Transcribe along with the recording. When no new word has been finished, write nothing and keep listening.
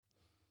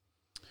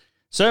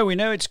So we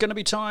know it's going to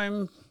be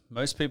time.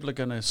 Most people are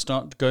going to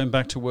start going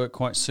back to work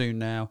quite soon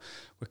now.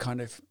 We're kind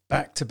of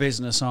back to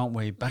business, aren't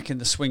we? Back in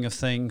the swing of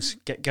things,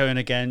 get going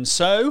again.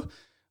 So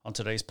on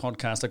today's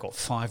podcast, I've got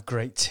 5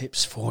 great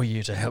tips for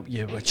you to help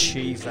you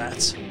achieve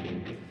that.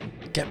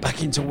 Get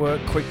back into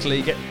work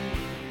quickly, get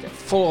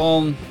full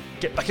on,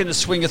 get back in the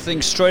swing of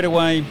things straight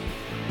away.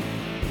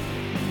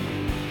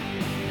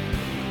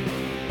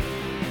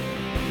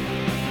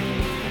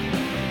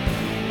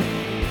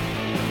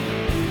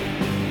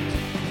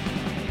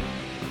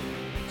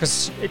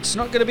 Because it's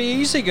not going to be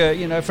easy,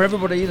 for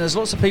everybody. There's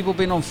lots of people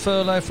been on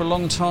furlough for a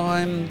long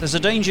time. There's a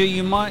danger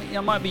it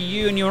might be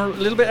you and you're a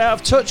little bit out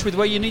of touch with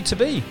where you need to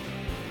be.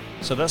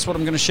 So that's what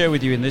I'm going to share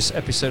with you in this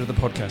episode of the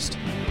podcast.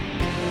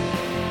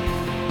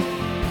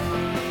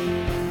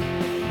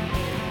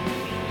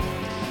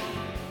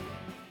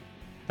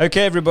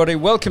 Okay, everybody,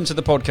 welcome to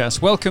the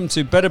podcast. Welcome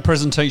to Better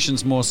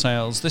Presentations, More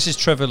Sales. This is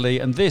Trevor Lee,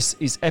 and this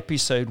is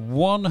episode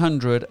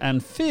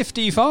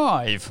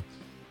 155.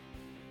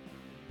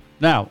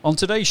 Now, on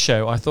today's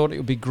show, I thought it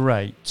would be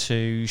great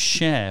to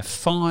share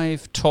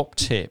 5 top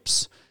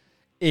tips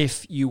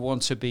if you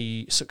want to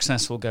be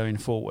successful going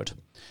forward.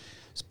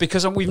 It's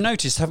because we've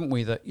noticed, haven't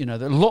we, that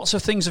that lots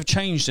of things have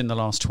changed in the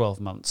last 12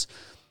 months.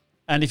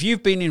 And if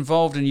you've been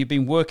involved and you've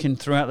been working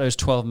throughout those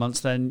 12 months,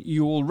 then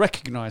you will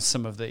recognize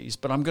some of these.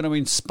 But I'm going to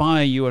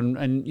inspire you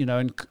and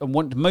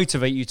want to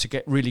motivate you to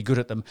get really good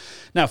at them.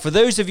 Now, for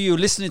those of you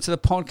listening to the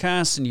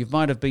podcast and you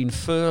might have been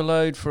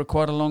furloughed for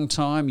quite a long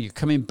time, you're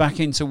coming back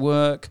into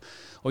work,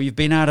 or you've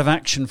been out of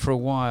action for a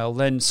while,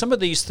 then some of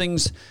these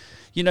things,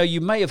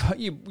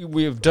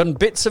 we have done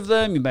bits of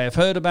them, you may have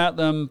heard about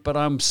them, but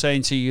I'm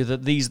saying to you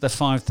that these are the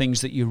 5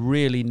 things that you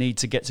really need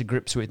to get to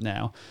grips with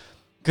now.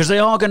 Because they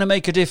are going to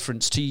make a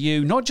difference to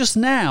you, not just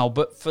now,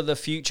 but for the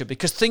future.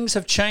 Because things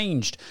have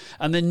changed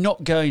and they're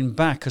not going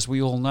back, as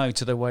we all know,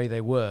 to the way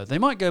they were. They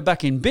might go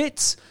back in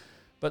bits,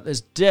 but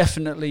there's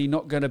definitely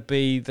not going to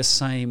be the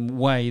same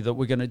way that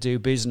we're going to do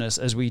business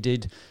as we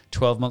did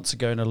 12 months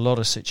ago in a lot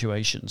of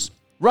situations.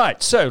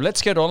 Right, so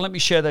let's get on. Let me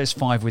share those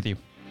 5 with you.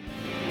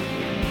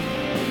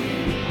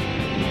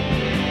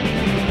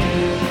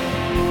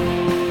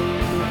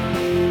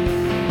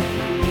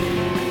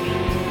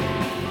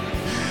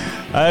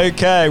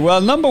 Okay, well,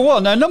 number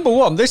one,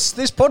 this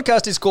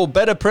podcast is called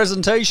Better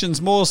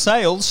Presentations, More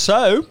Sales.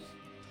 So,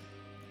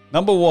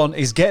 number 1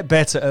 is get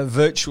better at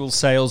virtual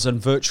sales and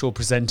virtual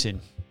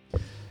presenting.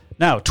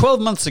 Now,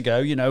 12 months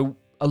ago,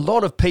 a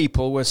lot of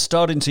people were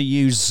starting to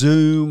use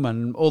Zoom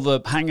and other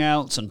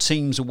Hangouts and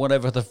Teams or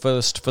whatever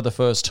for the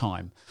first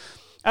time.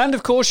 And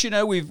of course,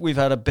 we've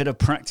had a bit of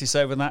practice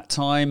over that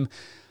time.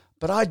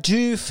 But I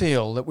do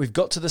feel that we've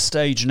got to the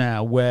stage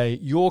now where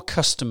your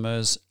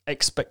customers'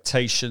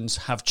 expectations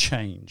have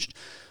changed.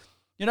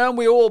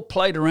 We all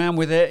played around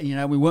with it.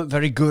 We weren't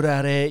very good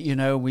at it.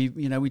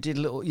 We did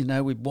a little,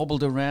 we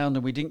wobbled around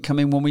and we didn't come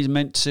in when we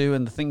meant to,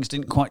 and the things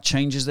didn't quite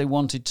change as they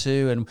wanted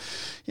to.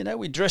 And,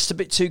 we dressed a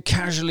bit too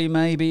casually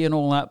maybe and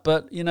all that.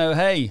 But,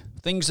 hey,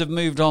 things have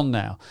moved on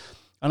now.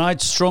 And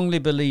I'd strongly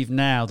believe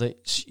now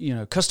that,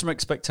 customer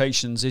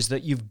expectations is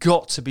that you've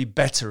got to be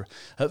better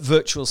at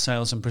virtual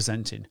sales and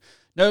presenting.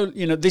 No,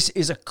 this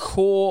is a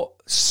core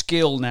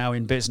skill now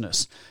in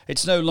business.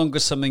 It's no longer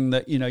something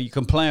that, you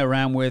can play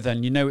around with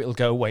and it'll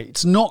go away.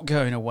 It's not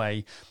going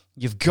away.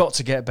 You've got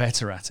to get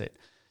better at it.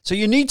 So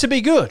you need to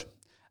be good.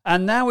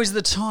 And now is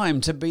the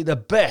time to be the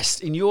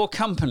best in your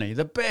company,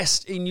 the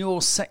best in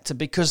your sector,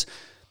 because,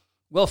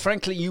 well,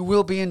 frankly, you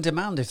will be in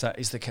demand if that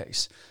is the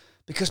case.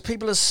 Because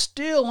people are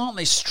still, aren't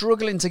they,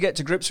 struggling to get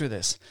to grips with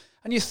this.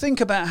 And you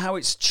think about how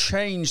it's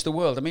changed the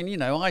world. I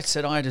mean, I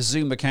said I had a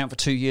Zoom account for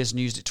 2 years and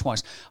used it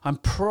twice. I'm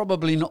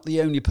probably not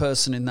the only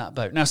person in that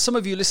boat. Now, some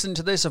of you listening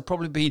to this have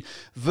probably been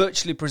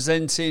virtually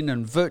presenting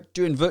and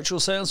doing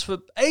virtual sales for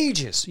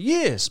ages,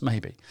 years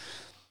maybe.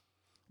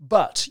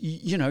 But,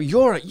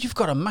 you've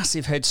got a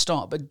massive head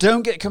start. But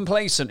don't get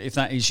complacent if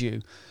that is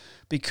you.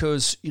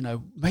 Because,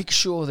 make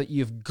sure that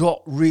you've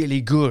got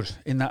really good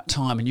in that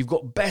time and you've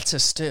got better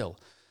still.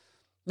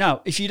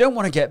 Now, if you don't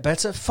want to get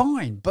better,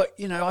 fine. But,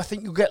 I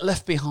think you'll get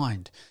left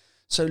behind.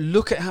 So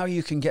look at how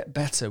you can get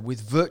better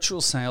with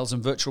virtual sales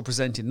and virtual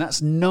presenting.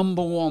 That's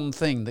number 1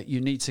 thing that you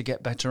need to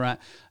get better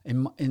at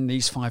in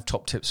these 5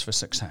 top tips for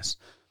success.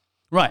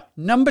 Right.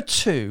 Number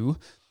 2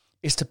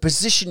 is to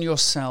position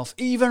yourself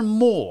even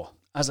more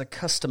as a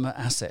customer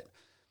asset.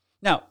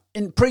 Now,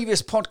 in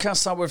previous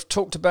podcasts, I've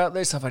talked about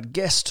this. I've had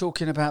guests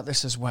talking about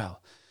this as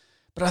well.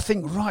 But I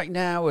think right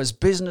now, as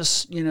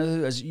business,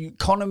 as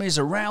economies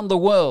around the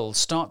world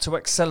start to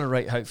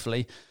accelerate,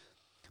 hopefully,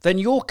 then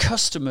your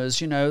customers,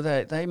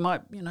 they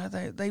might,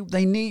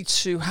 they need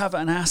to have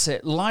an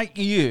asset like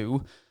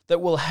you that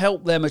will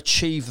help them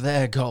achieve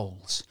their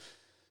goals.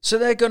 So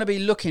they're going to be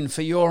looking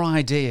for your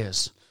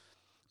ideas.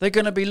 They're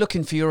going to be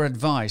looking for your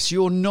advice,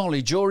 your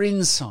knowledge, your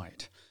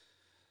insight.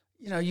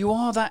 You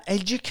are that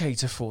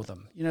educator for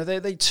them.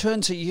 They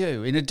turn to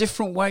you in a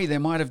different way they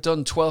might have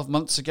done 12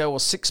 months ago or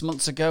 6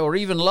 months ago or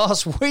even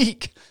last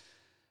week.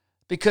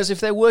 Because if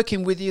they're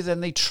working with you,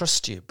 then they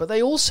trust you. But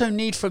they also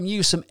need from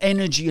you some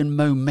energy and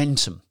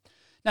momentum.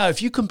 Now,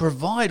 if you can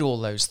provide all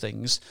those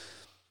things,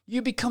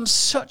 you become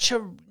such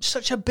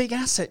a big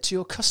asset to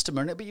your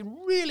customer, and it'd be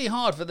really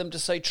hard for them to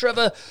say,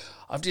 Trevor,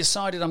 I've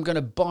decided I'm going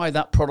to buy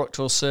that product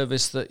or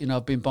service that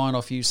I've been buying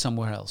off you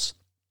somewhere else.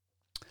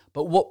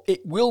 But what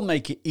it will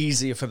make it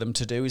easier for them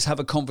to do is have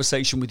a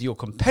conversation with your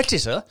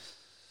competitor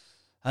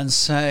and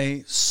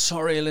say,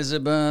 sorry,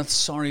 Elizabeth,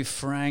 sorry,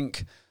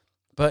 Frank,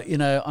 but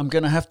I'm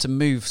going to have to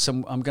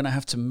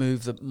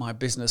move my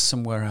business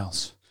somewhere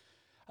else.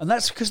 And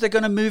that's because they're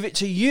going to move it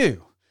to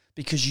you.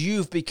 Because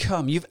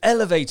you've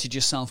elevated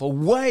yourself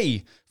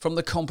away from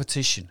the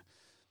competition.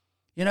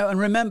 And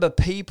remember,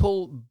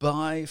 people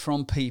buy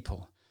from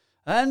people.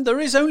 And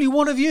there is only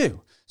one of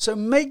you. So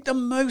make the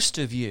most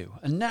of you.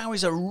 And now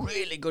is a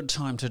really good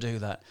time to do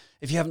that,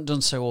 if you haven't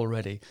done so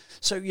already.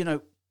 So,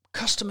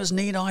 customers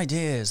need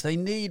ideas. They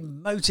need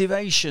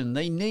motivation.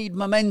 They need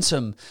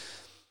momentum.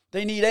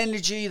 They need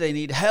energy. They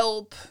need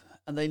help.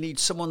 And they need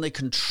someone they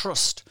can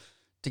trust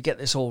to get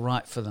this all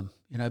right for them.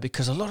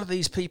 Because a lot of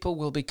these people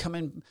will be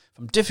coming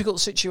from difficult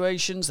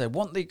situations. They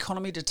want the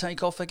economy to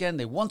take off again.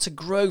 They want to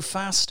grow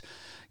fast,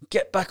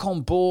 get back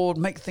on board,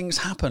 make things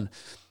happen.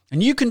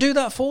 And you can do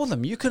that for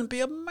them. You can be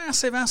a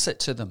massive asset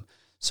to them.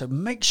 So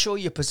make sure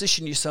you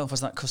position yourself as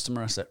that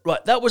customer asset.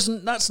 Right,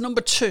 that's number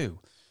 2.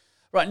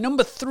 Right,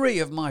 number 3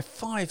 of my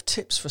 5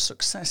 tips for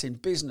success in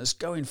business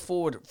going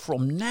forward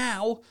from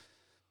now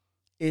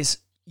is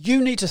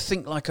you need to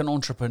think like an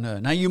entrepreneur.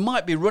 Now, you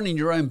might be running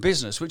your own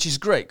business, which is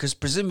great because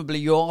presumably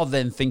you are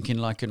then thinking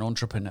like an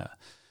entrepreneur.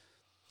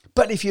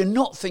 But if you're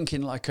not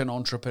thinking like an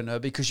entrepreneur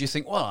because you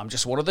think, well, I'm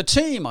just one of the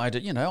team, I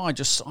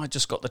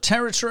just got the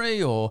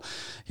territory, or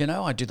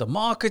I do the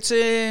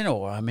marketing,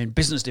 or I'm in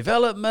business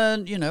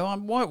development,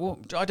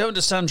 I don't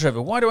understand,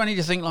 Trevor. Why do I need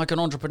to think like an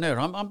entrepreneur?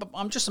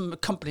 I'm just a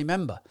company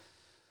member.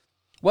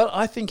 Well,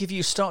 I think if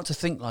you start to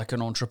think like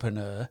an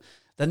entrepreneur,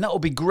 then that will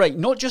be great,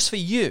 not just for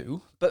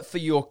you, but for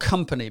your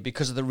company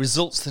because of the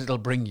results that it'll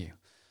bring you.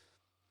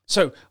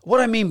 So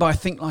what I mean by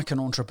think like an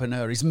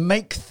entrepreneur is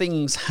make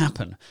things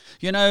happen.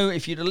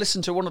 If you'd have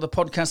listened to one of the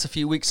podcasts a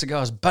few weeks ago,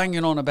 I was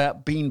banging on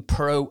about being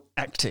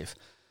proactive.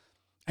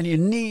 And you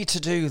need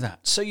to do that.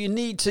 So you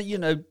need to,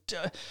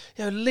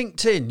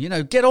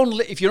 LinkedIn, get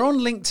on. If you're on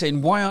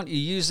LinkedIn, why aren't you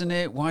using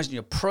it? Why isn't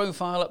your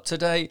profile up to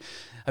date?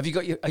 Are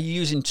you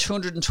using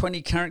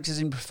 220 characters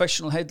in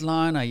professional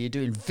headline? Are you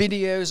doing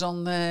videos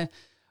on there?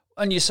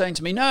 And you're saying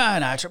to me,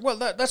 no, well,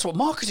 that's what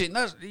marketing,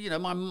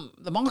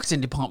 the marketing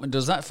department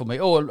does that for me.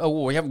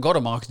 Oh, we haven't got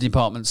a marketing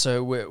department,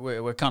 so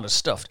we're kind of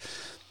stuffed.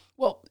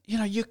 Well,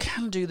 you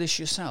can do this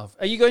yourself.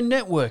 Are you going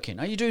networking?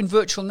 Are you doing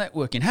virtual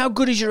networking? How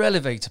good is your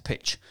elevator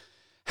pitch?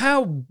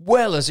 How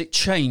well has it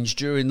changed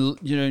during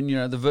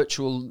the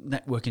virtual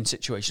networking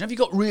situation? Have you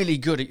got really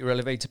good at your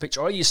elevator pitch,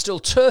 or are you still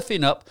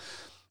turfing up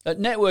at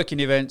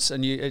networking events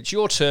and it's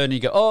your turn, you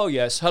go, oh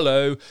yes,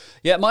 hello.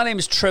 Yeah, my name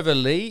is Trevor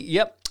Lee.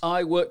 Yep,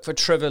 I work for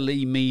Trevor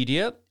Lee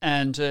Media.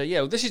 And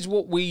this is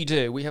what we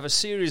do. We have a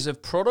series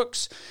of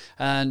products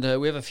and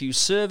we have a few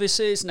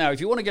services. Now,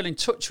 if you want to get in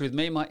touch with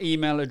me, my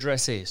email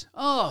address is,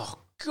 oh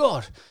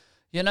God,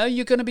 you're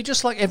going to be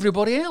just like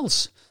everybody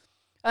else.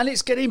 And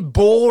it's getting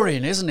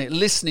boring, isn't it?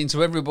 Listening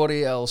to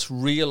everybody else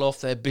reel off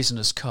their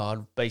business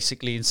card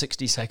basically in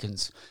 60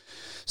 seconds.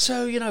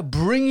 So,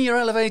 bring your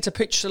elevator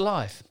pitch to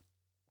life.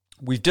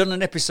 We've done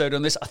an episode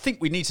on this. I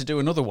think we need to do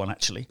another one,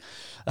 actually.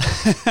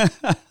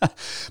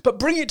 But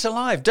bring it to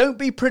life. Don't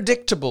be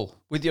predictable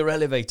with your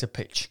elevator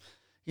pitch.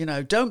 You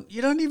don't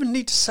even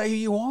need to say who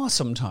you are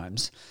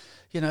sometimes.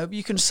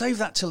 You can save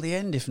that till the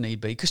end if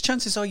need be, because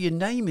chances are your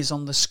name is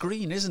on the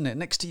screen, isn't it,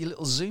 next to your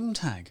little Zoom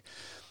tag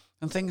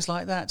and things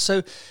like that.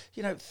 So,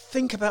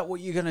 think about what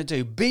you're going to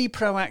do. Be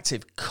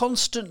proactive.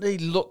 Constantly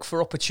look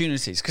for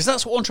opportunities, because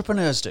that's what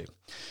entrepreneurs do.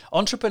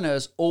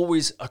 Entrepreneurs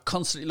always are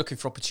constantly looking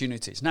for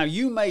opportunities. Now,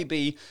 you may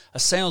be a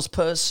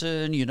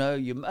salesperson,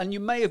 and you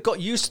may have got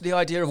used to the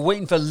idea of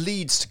waiting for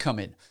leads to come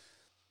in.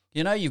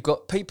 You've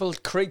got people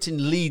creating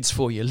leads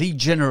for you, lead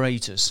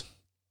generators.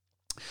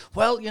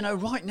 Well,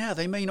 right now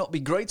they may not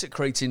be great at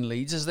creating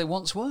leads as they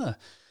once were.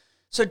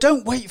 So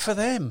don't wait for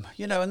them,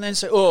 and then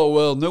say, oh,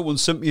 well, no one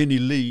sent me any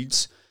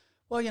leads.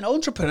 Well,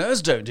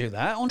 entrepreneurs don't do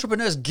that.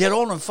 Entrepreneurs get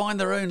on and find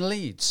their own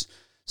leads.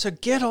 So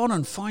get on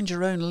and find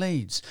your own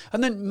leads.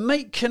 And then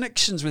make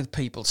connections with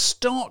people.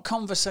 Start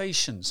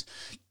conversations.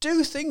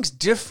 Do things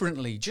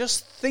differently.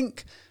 Just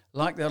think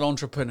like that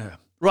entrepreneur.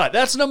 Right,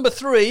 that's number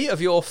 3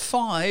 of your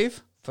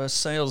 5 for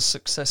sales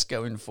success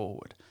going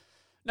forward.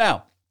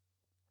 Now,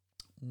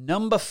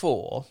 number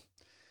 4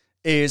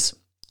 is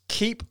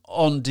keep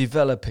on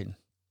developing.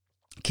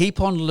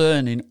 Keep on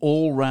learning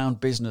all-round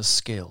business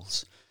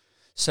skills.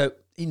 So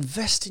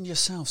invest in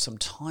yourself some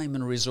time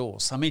and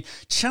resource. I mean,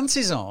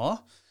 chances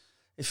are,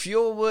 if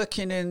you're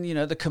working in,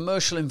 the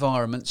commercial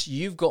environments,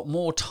 you've got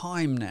more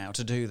time now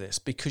to do this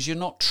because you're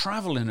not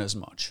traveling as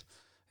much.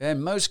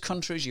 In most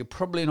countries, you're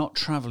probably not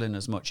traveling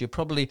as much.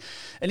 And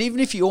even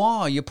if you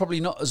are, you're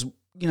probably not as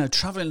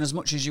traveling as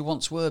much as you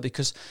once were,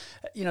 because,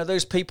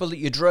 those people that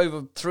you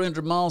drove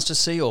 300 miles to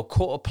see, or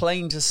caught a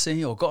plane to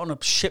see, or got on a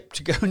ship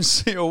to go and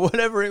see, or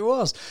whatever it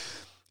was,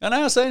 And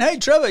I was saying, hey,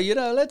 Trevor,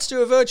 let's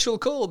do a virtual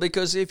call,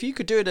 because if you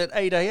could do it at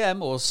 8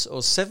 a.m. or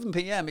 7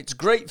 p.m., it's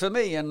great for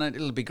me and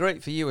it'll be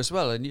great for you as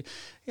well. And,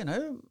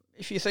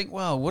 if you think,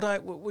 well,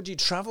 would you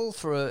travel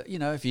for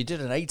if you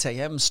did an 8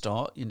 a.m.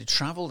 start,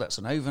 travel, that's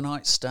an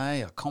overnight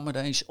stay,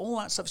 accommodation, all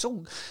that stuff.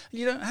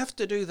 You don't have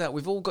to do that.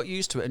 We've all got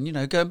used to it.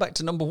 And, going back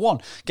to number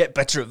one, get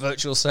better at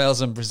virtual sales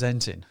and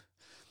presenting.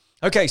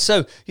 Okay,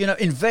 so,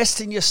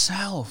 invest in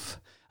yourself.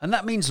 And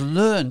that means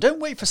learn. Don't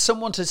wait for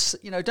someone to,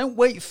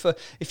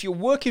 if you're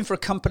working for a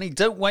company,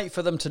 don't wait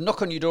for them to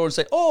knock on your door and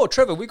say, oh,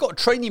 Trevor, we've got a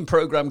training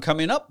program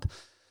coming up.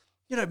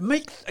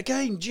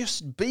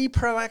 Just be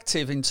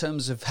proactive in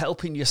terms of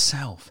helping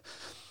yourself.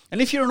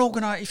 And if you're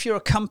if you're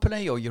a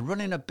company or you're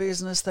running a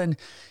business, then,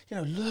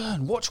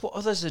 learn, watch what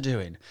others are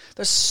doing.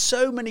 There's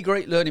so many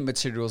great learning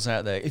materials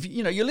out there. If,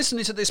 you're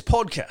listening to this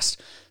podcast,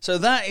 so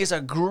that is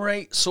a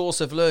great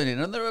source of learning.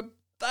 And there are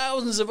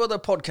thousands of other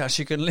podcasts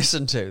you can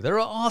listen to. There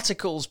are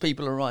articles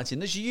people are writing.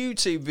 There's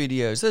YouTube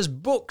videos. There's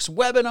books,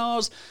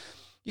 webinars.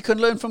 You can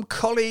learn from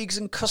colleagues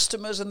and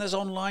customers, and there's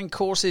online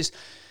courses.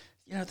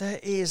 There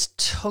is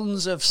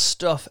tons of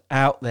stuff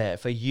out there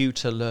for you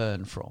to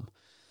learn from.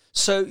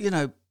 So,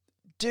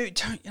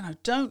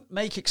 don't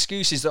make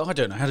excuses that I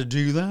don't know how to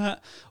do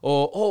that,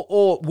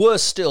 or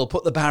worse still,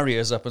 put the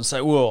barriers up and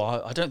say,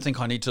 well, I don't think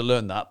I need to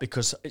learn that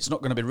because it's not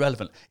going to be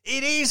relevant.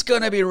 It is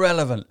going to be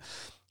relevant.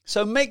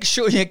 So make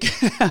sure you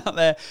get out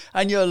there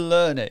and you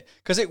learn it,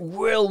 because it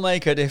will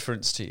make a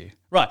difference to you.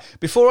 Right,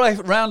 before I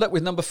round up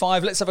with number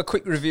 5, let's have a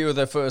quick review of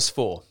the first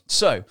 4.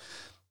 So,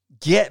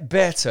 get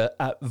better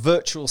at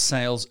virtual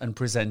sales and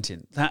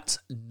presenting. That's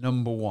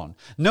number 1.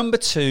 Number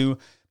 2,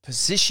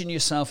 position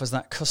yourself as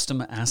that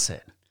customer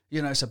asset.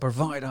 So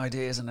provide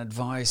ideas and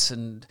advice,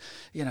 and,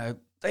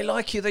 they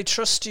like you, they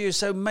trust you,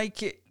 so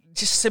make it,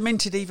 just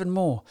cement it even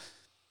more.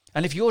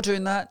 And if you're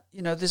doing that,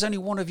 there's only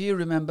one of you,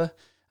 remember,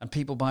 and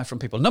people buy from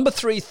people. Number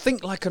 3,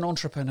 think like an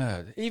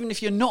entrepreneur. Even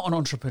if you're not an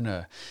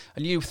entrepreneur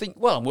and you think,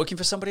 well, I'm working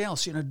for somebody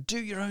else, do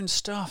your own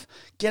stuff.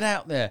 Get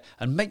out there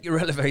and make your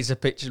elevator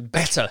pitch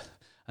better.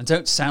 And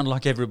don't sound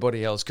like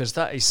everybody else, because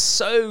that is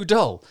so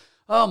dull.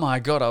 Oh my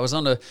God, I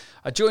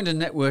joined a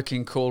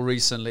networking call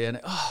recently,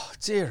 and oh,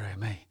 dear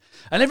me.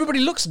 And everybody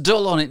looks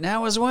dull on it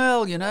now as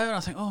well, and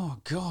I think, oh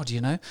God,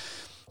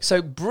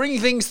 So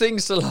bring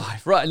things to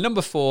life. Right, and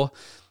number 4,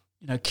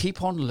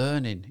 keep on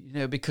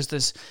learning,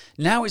 because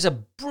now is a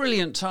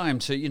brilliant time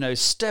to,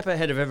 step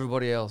ahead of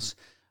everybody else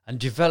and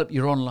develop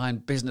your online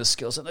business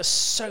skills. And there's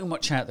so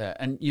much out there.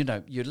 And,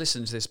 you're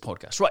listening to this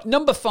podcast. Right,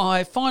 number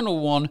 5, final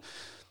one.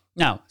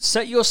 Now,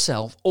 set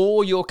yourself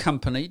or your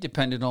company,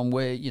 depending on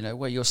where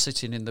you're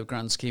sitting in the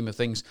grand scheme of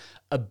things,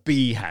 a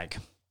BHAG.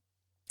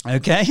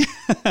 Okay?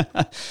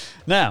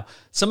 Now,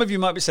 some of you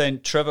might be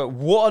saying, Trevor,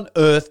 what on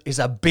earth is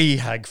a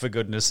BHAG, for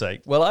goodness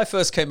sake? Well, I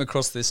first came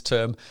across this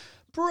term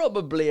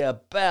probably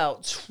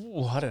about,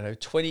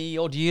 20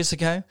 odd years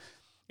ago.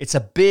 It's a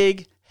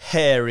big,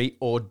 hairy,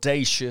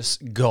 audacious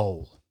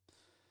goal.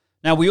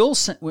 Now, we all,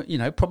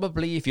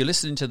 probably if you're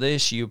listening to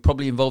this, you're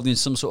probably involved in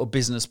some sort of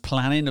business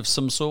planning of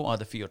some sort,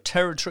 either for your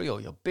territory or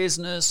your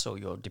business or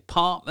your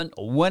department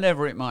or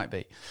whatever it might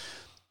be.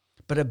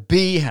 But a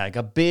BHAG,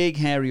 a big,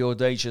 hairy,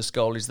 audacious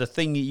goal, is the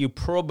thing that you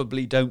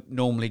probably don't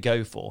normally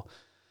go for.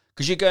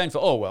 Because you're going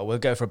for, we'll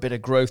go for a bit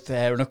of growth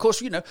there. And of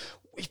course, we've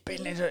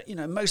been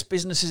in most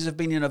businesses have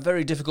been in a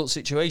very difficult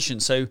situation.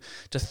 So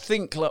to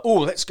think like,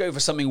 let's go for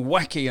something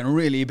wacky and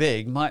really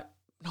big might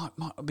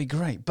be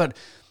great. But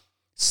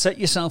set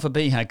yourself a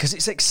BHAG, because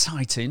it's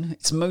exciting,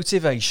 it's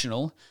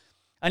motivational.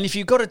 And if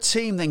you've got a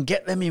team, then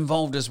get them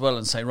involved as well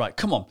and say, right,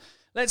 come on,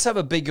 let's have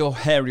a big or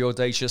hairy,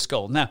 audacious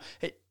goal. Now,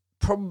 it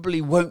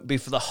probably won't be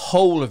for the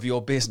whole of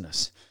your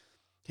business.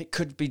 It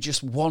could be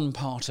just one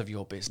part of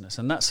your business.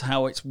 And that's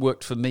how it's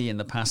worked for me in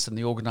the past and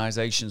the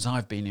organizations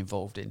I've been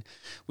involved in.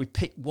 We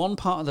pick one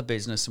part of the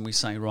business and we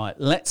say, right,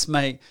 let's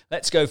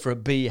go for a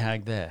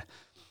BHAG there.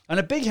 And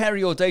a big,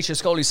 hairy,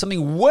 audacious goal is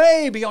something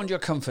way beyond your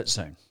comfort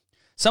zone.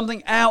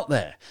 Something out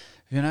there,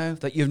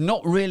 that you're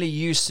not really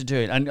used to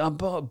doing. And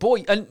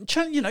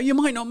you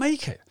might not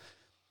make it.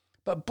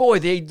 But boy,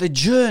 the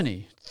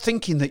journey,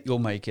 thinking that you'll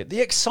make it, the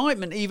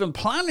excitement, even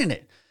planning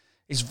it,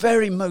 is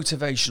very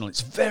motivational. It's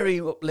very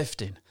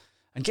uplifting.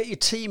 And get your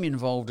team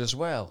involved as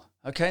well.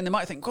 Okay, and they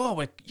might think,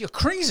 you're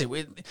crazy.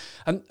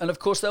 And of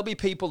course, there'll be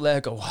people there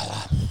who go,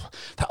 well,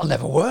 that'll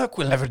never work.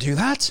 We'll never do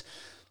that.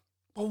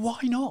 Well, why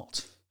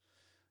not?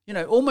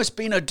 Almost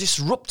being a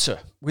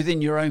disruptor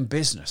within your own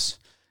business.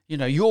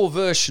 Your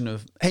version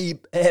of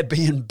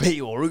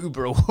Airbnb or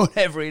Uber or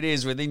whatever it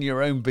is within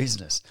your own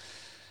business.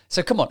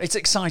 So come on, it's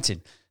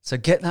exciting. So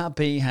get that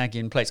BHAG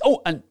in place.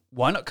 Oh, and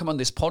why not come on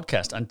this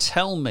podcast and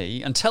tell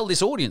me and tell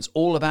this audience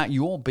all about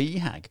your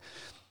BHAG?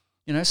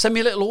 Send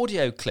me a little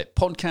audio clip,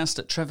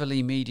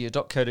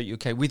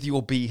 podcast@trevorleemedia.co.uk with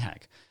your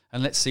BHAG,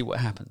 and let's see what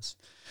happens.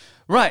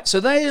 Right, so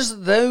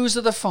those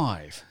are the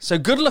 5. So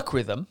good luck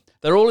with them.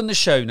 They're all in the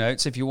show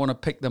notes if you want to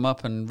pick them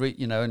up and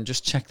and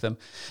just check them.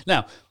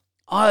 Now,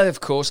 I've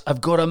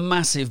got a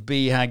massive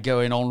BHAG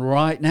going on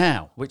right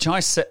now, which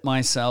I set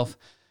myself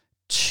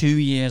 2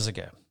 years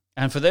ago.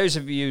 And for those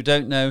of you who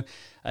don't know,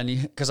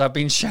 and because I've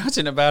been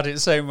shouting about it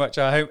so much,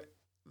 I hope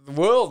the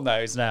world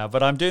knows now,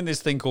 but I'm doing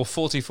this thing called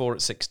 44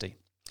 at 60.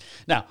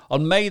 Now,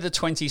 on May the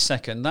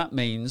 22nd, that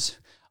means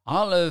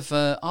I'll have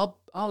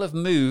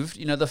moved,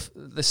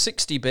 the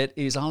 60 bit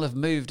is I'll have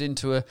moved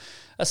into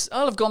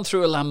I'll have gone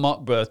through a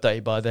landmark birthday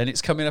by then.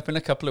 It's coming up in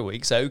a couple of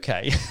weeks,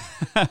 okay.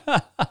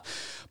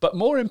 But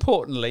more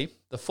importantly,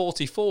 the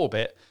 44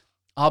 bit,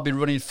 I'll be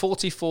running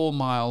 44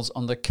 miles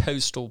on the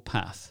coastal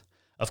path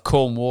of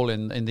Cornwall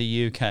in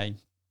the UK.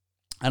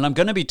 And I'm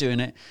going to be doing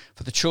it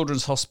for the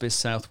Children's Hospice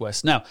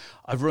Southwest. Now,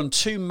 I've run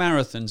 2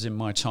 marathons in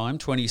my time,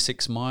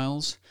 26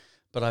 miles,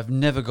 but I've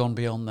never gone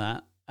beyond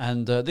that.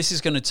 And this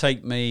is going to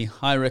take me,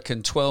 I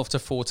reckon, 12 to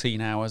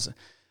 14 hours.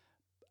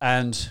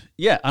 And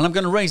I'm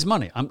going to raise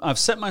money. I've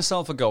set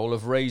myself a goal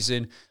of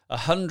raising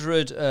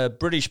 100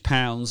 British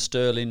pounds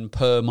sterling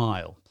per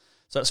mile.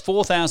 So that's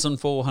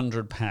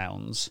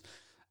 £4,400.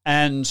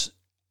 And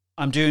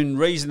I'm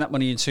raising that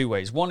money in 2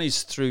 ways. One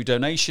is through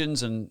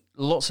donations, and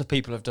lots of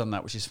people have done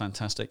that, which is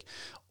fantastic.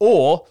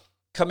 Or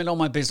coming on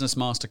my business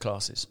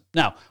masterclasses.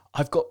 Now,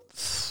 I've got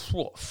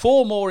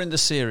 4 more in the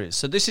series.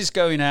 So this is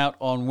going out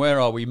on, where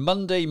are we?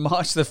 Monday,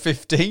 March the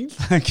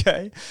 15th.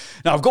 Okay.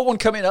 Now, I've got one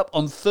coming up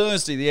on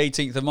Thursday, the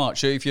 18th of March.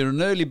 So if you're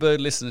an early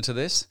bird listener to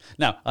this,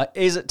 now, it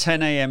is at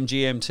 10 a.m.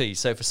 GMT.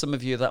 So for some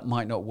of you, that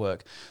might not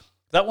work.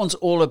 That one's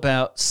all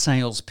about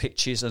sales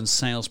pitches and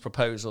sales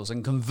proposals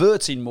and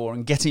converting more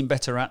and getting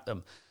better at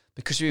them.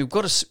 Because we've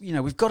got to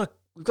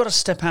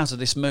step out of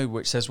this mode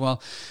which says,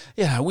 well,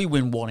 we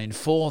win 1 in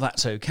 4,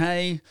 that's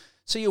okay.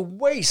 So you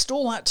waste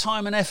all that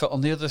time and effort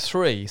on the other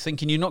 3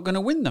 thinking you're not going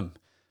to win them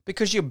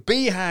because your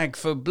BHAG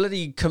for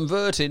bloody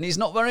converting is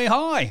not very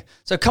high.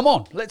 So come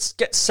on, let's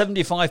get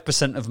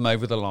 75% of them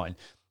over the line.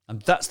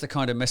 And that's the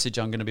kind of message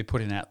I'm going to be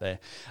putting out there.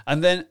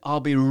 And then I'll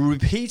be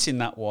repeating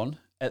that one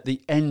at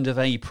the end of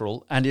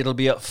April, and it'll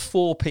be at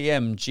 4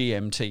 p.m.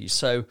 GMT.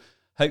 So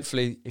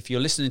hopefully, if you're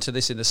listening to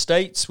this in the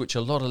States, which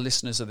a lot of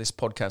listeners of this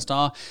podcast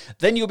are,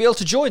 then you'll be able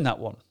to join that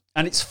one.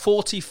 And it's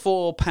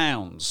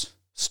 £44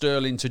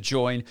 sterling to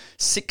join.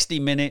 60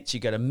 minutes, you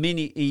get a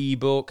mini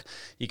ebook,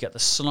 you get the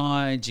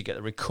slides, you get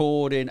the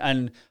recording,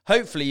 and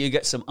hopefully you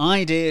get some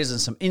ideas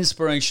and some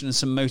inspiration and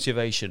some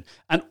motivation.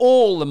 And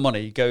all the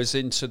money goes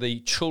into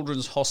the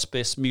Children's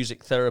Hospice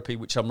Music Therapy,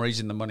 which I'm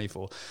raising the money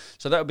for.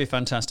 So that would be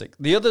fantastic.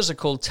 The others are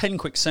called 10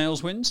 Quick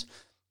Sales Wins.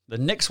 The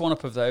next one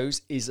up of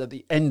those is at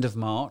the end of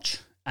March.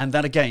 And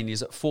that, again,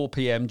 is at 4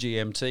 p.m.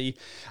 GMT.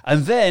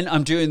 And then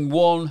I'm doing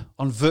one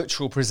on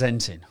virtual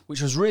presenting, which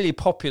was really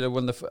popular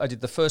when I did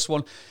the first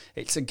one.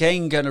 It's,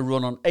 again, going to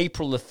run on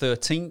April the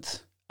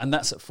 13th, and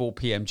that's at 4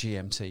 p.m.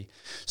 GMT.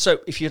 So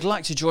if you'd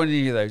like to join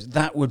any of those,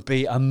 that would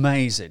be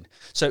amazing.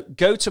 So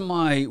go to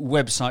my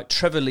website,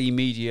 Trevor Lee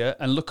Media,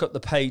 and look up the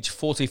page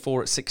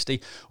 44 at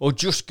 60, or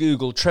just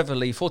Google Trevor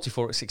Lee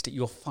 44 at 60.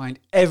 You'll find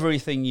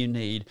everything you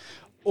need,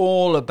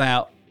 all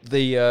about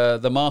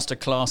the master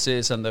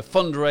classes and the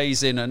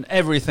fundraising and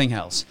everything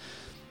else.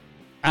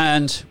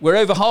 And we're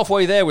over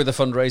halfway there with the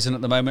fundraising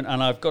at the moment,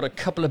 and I've got a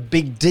couple of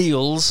big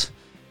deals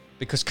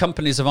because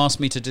companies have asked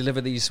me to deliver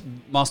these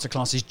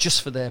masterclasses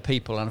just for their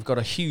people, and I've got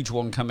a huge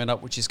one coming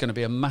up which is going to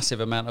be a massive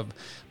amount of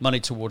money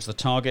towards the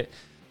target.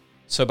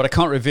 So, but I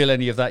can't reveal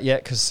any of that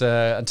yet because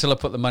until I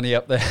put the money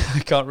up there,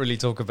 I can't really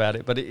talk about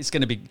it. But it's going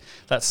to be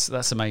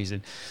that's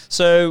amazing.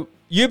 So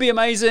you'll be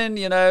amazing,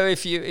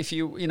 if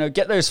you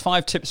get those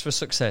 5 tips for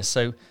success.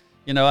 So,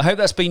 I hope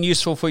that's been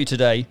useful for you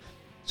today.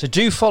 So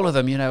do follow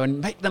them, and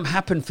make them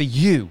happen for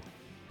you.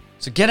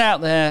 So get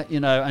out there,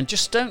 and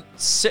just don't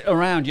sit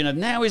around.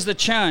 Now is the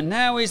chance.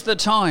 Now is the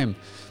time.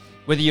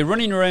 Whether you're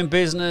running your own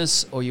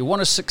business or you want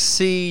to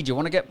succeed, you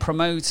want to get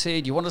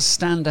promoted, you want to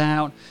stand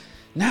out.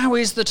 Now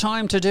is the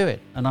time to do it.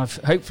 And I've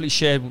hopefully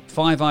shared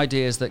 5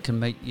 ideas that can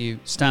make you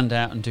stand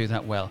out and do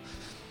that well.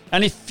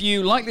 And if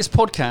you like this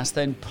podcast,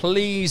 then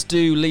please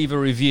do leave a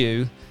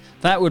review.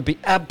 That would be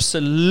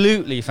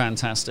absolutely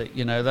fantastic,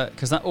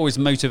 because that always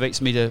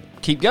motivates me to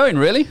keep going,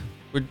 really.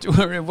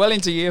 We're well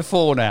into year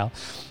 4 now.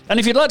 And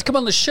if you'd like to come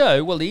on the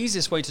show, well, the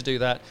easiest way to do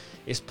that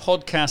is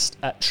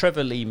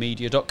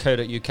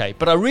podcast@trevorleemedia.co.uk.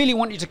 But I really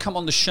want you to come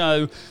on the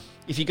show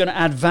if you're going to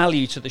add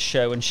value to the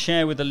show and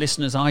share with the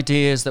listeners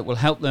ideas that will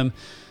help them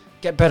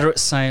get better at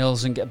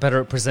sales and get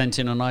better at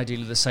presenting, and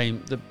ideally the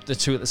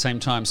 2 at the same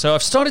time. So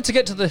I've started to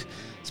get to the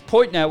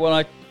point now where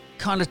I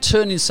kind of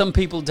turning some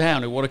people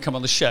down who want to come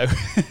on the show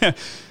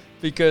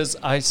because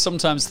I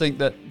sometimes think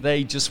that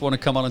they just want to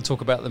come on and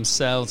talk about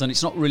themselves and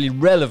it's not really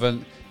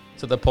relevant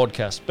to the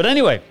podcast. But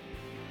anyway,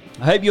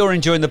 I hope you're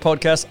enjoying the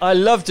podcast. I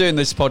love doing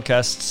this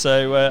podcast,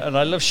 and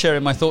I love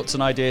sharing my thoughts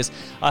and ideas.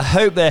 I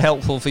hope they're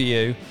helpful for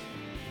you.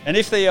 And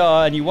if they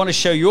are and you want to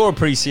show your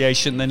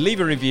appreciation, then leave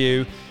a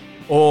review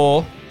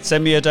or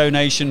send me a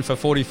donation for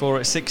 44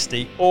 at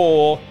 60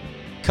 or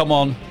come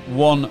on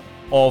one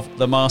of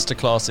the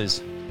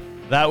masterclasses.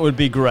 That would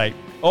be great.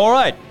 All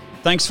right.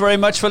 Thanks very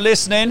much for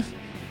listening.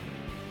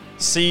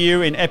 See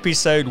you in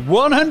episode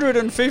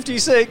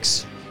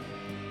 156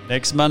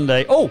 next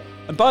Monday. Oh,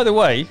 and by the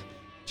way,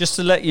 just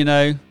to let you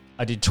know,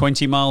 I did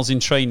 20 miles in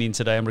training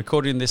today. I'm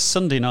recording this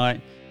Sunday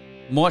night,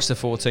 March the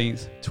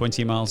 14th,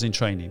 20 miles in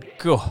training.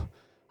 God,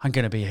 I'm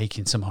going to be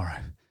aching tomorrow.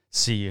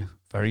 See you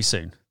very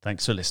soon.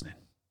 Thanks for listening.